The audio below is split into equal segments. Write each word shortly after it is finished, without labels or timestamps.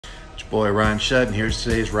It's your boy Ryan Shutt, and here's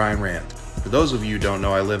today's Ryan Rant. For those of you who don't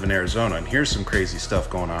know, I live in Arizona, and here's some crazy stuff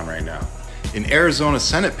going on right now. An Arizona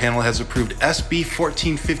Senate panel has approved SB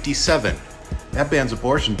 1457. That bans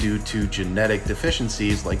abortion due to genetic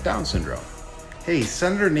deficiencies like Down syndrome. Hey,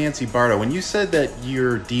 Senator Nancy Barto, when you said that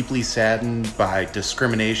you're deeply saddened by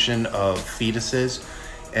discrimination of fetuses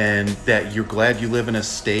and that you're glad you live in a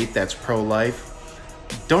state that's pro-life,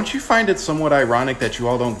 don't you find it somewhat ironic that you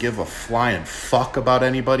all don't give a flying fuck about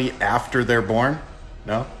anybody after they're born?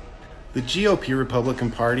 No? The GOP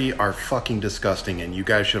Republican Party are fucking disgusting, and you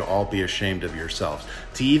guys should all be ashamed of yourselves.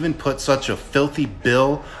 To even put such a filthy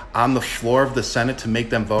bill on the floor of the Senate to make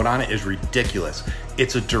them vote on it is ridiculous.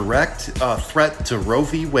 It's a direct threat to Roe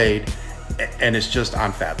v. Wade, and it's just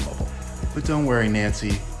unfathomable. But don't worry,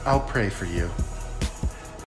 Nancy, I'll pray for you.